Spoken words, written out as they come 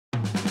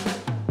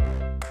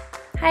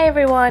Hi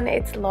everyone,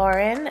 it's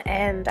Lauren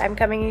and I'm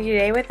coming to you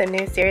today with a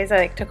new series I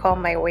like to call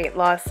my Weight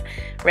Loss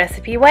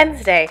Recipe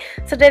Wednesday.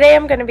 So today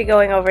I'm going to be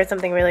going over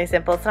something really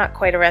simple. It's not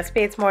quite a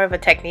recipe, it's more of a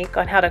technique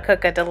on how to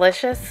cook a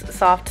delicious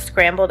soft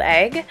scrambled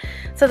egg.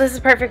 So this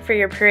is perfect for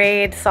your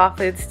pureed soft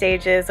food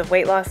stages of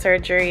weight loss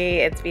surgery.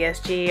 It's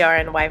VSG,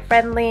 RNY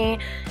friendly.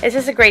 It's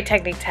just a great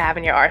technique to have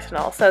in your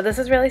arsenal. So this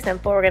is really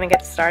simple. We're going to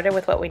get started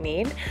with what we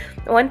need.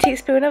 1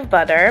 teaspoon of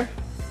butter,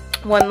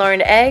 1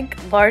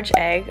 large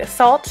egg,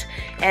 salt,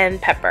 and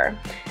pepper.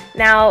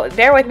 Now,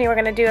 bear with me, we're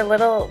going to do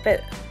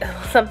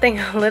something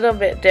a little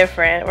bit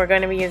different. We're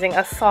going to be using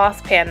a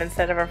saucepan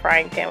instead of a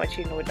frying pan, which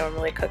you would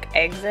normally cook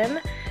eggs in.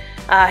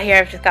 Here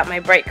I've just got my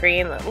bright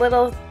green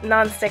little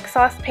non-stick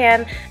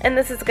saucepan, and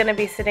this is going to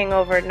be sitting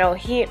over no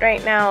heat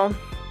right now.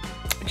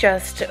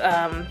 Just,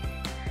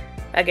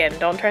 again,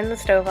 don't turn the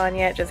stove on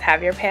yet, just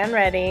have your pan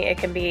ready. It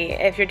can be,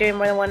 if you're doing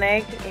more than 1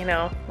 egg,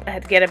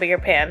 get a bigger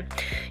pan.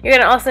 You're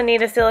going to also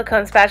need a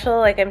silicone spatula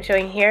like I'm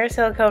showing here,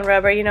 silicone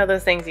rubber,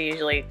 those things you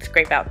usually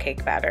scrape out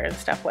cake batter and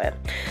stuff with.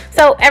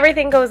 So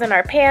everything goes in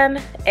our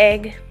pan,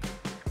 egg,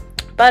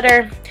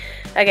 butter,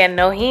 again,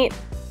 no heat,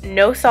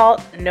 no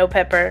salt, no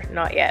pepper,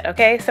 not yet,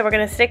 okay? So we're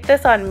going to stick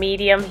this on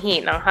medium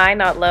heat, not high,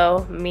 not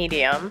low,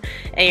 medium,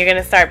 and you're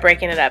going to start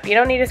breaking it up. You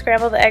don't need to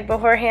scramble the egg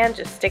beforehand,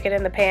 just stick it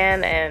in the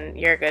pan and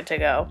you're good to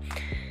go.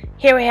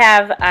 Here we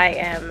have, I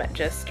am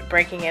just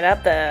breaking it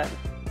up.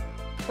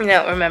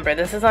 Remember,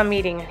 this is on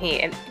medium heat,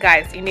 and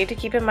guys, you need to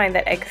keep in mind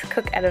that eggs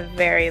cook at a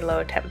very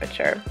low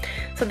temperature.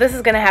 So this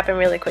is going to happen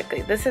really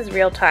quickly. This is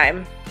real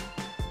time.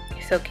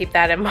 So keep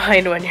that in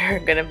mind when you're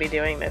going to be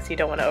doing this. You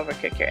don't want to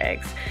overcook your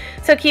eggs.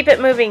 So keep it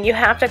moving. You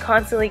have to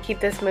constantly keep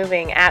this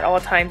moving at all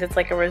times. It's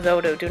like a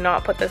risotto. Do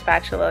not put the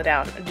spatula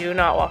down. Do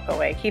not walk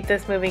away. Keep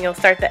this moving. You'll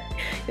start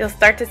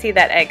to see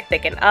that egg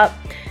thicken up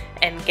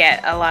and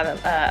get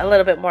a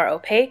little bit more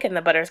opaque, and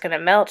the butter is going to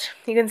melt.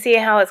 You can see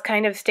how it's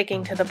kind of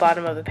sticking to the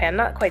bottom of the pan.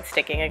 Not quite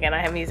sticking. Again,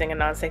 I am using a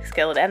non-stick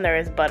skillet and there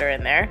is butter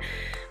in there,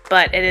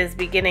 but it is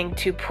beginning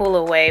to pull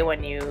away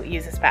when you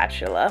use a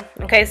spatula.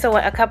 Okay, so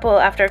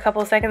after a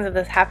couple of seconds of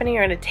this happening,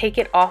 you're going to take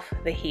it off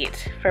the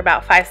heat for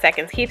about 5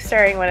 seconds. Keep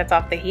stirring when it's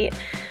off the heat.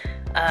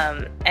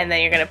 And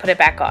then you're going to put it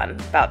back on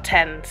about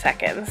 10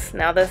 seconds.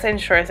 Now this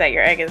ensures that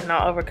your egg is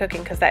not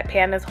overcooking because that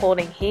pan is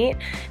holding heat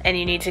and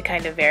you need to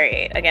kind of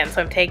variate. Again,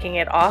 so I'm taking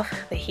it off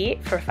the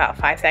heat for about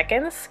 5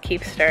 seconds.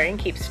 Keep stirring,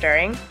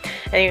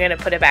 and you're going to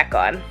put it back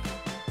on.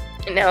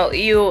 Now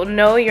you'll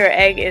know your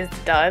egg is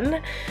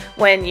done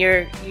when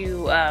you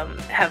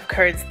have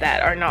curds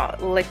that are not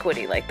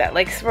liquidy like that.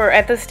 Like we're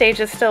at this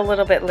stage, it's still a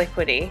little bit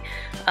liquidy,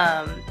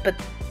 but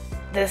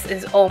this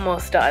is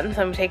almost done.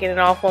 So I'm taking it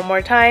off one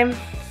more time,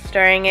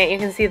 stirring it. You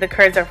can see the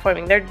curds are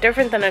forming. They're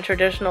different than a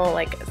traditional,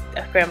 like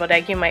a scrambled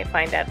egg you might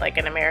find at like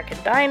an American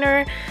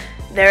diner.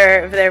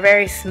 They're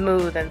very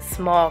smooth and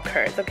small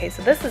curds. Okay,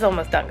 so this is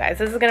almost done, guys.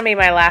 This is going to be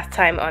my last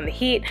time on the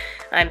heat.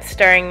 I'm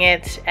stirring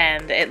it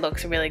and it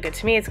looks really good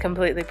to me. It's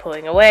completely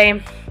pulling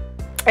away.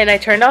 And I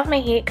turned off my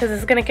heat because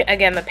it's going to,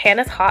 again, the pan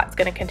is hot. It's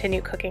going to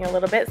continue cooking a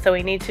little bit. So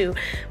we need to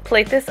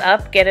plate this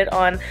up, get it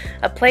on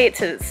a plate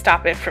to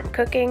stop it from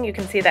cooking. You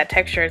can see that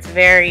texture is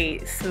very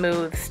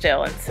smooth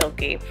still and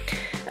silky.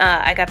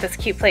 I got this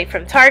cute plate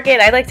from Target.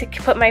 I like to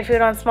put my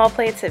food on small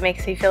plates. It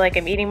makes me feel like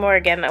I'm eating more.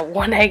 Again,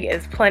 1 egg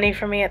is plenty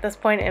for me at this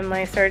point in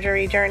my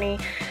surgery journey.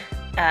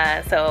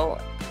 So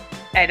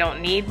I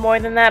don't need more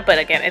than that. But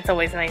again, it's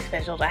always a nice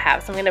visual to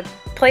have. So I'm going to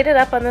plate it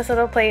up on this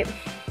little plate.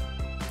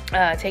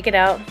 Take it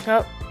out.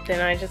 Oh, then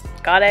I just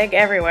got egg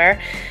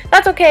everywhere.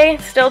 That's okay,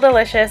 still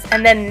delicious.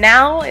 And then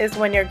now is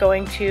when you're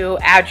going to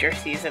add your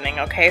seasoning,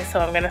 okay? So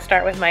I'm going to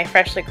start with my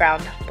freshly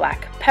ground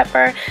black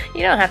pepper.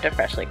 You don't have to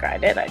freshly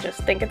grind it, I just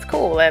think it's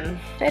cool and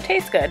it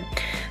tastes good.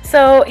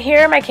 So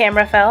here my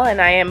camera fell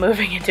and I am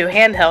moving into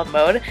handheld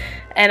mode.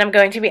 And I'm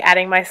going to be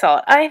adding my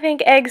salt. I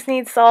think eggs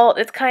need salt.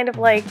 It's kind of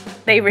like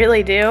they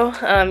really do.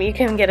 You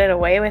can get it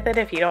away with it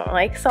if you don't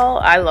like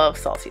salt. I love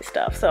salty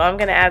stuff. So I'm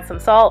going to add some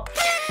salt.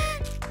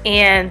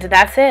 And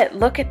that's it.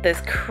 Look at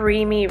this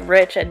creamy,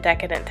 rich, and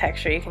decadent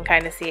texture. You can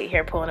kind of see it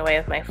here pulling away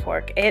with my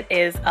fork. It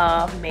is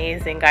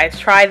amazing, guys.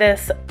 Try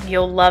this.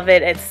 You'll love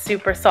it. It's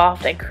super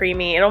soft and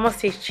creamy. It almost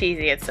tastes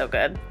cheesy. It's so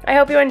good. I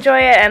hope you enjoy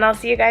it, and I'll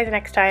see you guys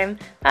next time.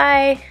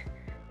 Bye!